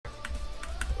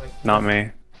Not me.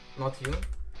 Not you?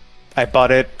 I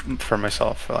bought it for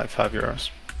myself for like €5.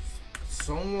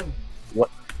 Someone... What?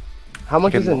 How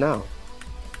much is it can- now?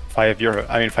 €5.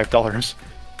 I mean $5.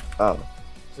 Oh.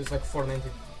 So it's like 490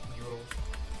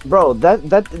 euros. Bro,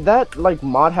 that like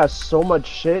mod has so much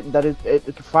shit that it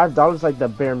 $5 like the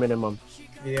bare minimum.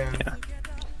 Yeah. Yeah.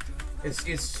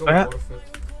 It's so Oh, yeah. worth it.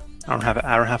 I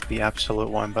don't have the absolute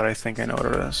one, but I think I know what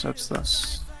it is. It's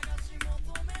this.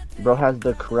 Bro has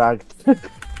the correct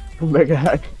mega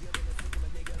hack.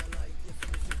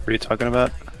 What are you talking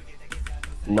about?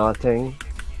 Nothing.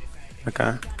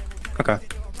 Okay. Okay.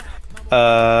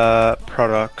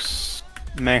 Products.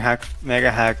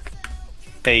 Mega hack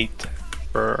 8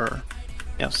 for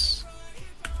yes.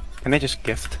 Can I just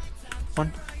gift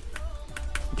one?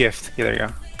 Gift. Yeah, there you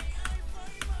go.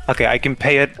 Okay, I can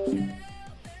pay it.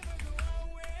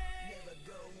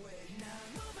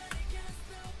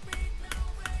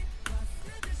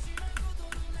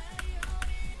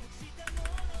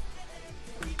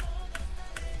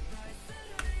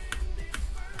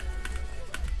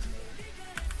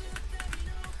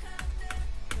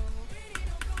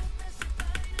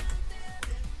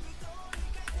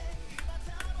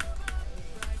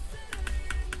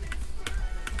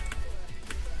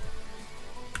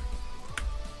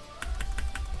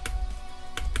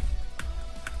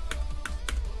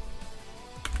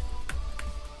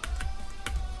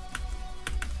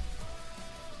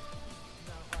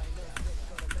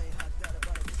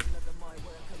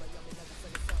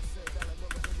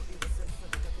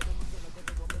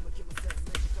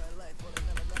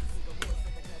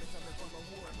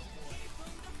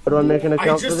 How do I make an I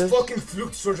account for just this? fucking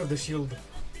fluked Surge of the Shield.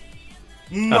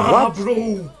 Nah, What?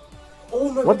 bro!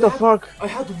 Oh my What god, the fuck? I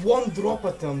had one drop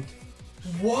attempt.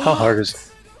 What? How hard is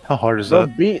Bro,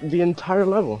 that? beat the entire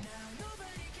level.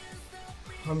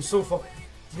 I'm so fuck.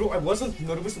 Bro, I wasn't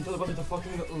nervous until I got to the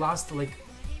fucking last, like,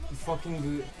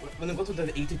 when I got to the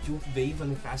 82 wave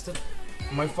and I passed it,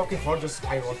 my fucking heart just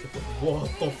skyrocketed. What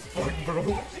the fuck, bro?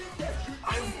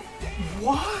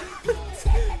 What?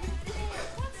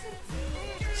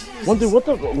 Wonder what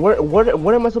the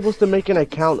what am I supposed to make an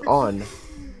account on?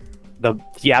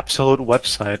 The absolute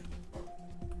website.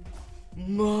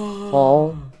 Nah.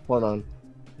 Oh, hold on.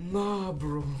 Nah,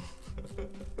 bro.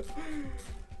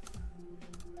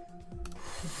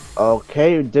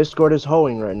 Okay, Discord is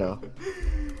hoeing right now.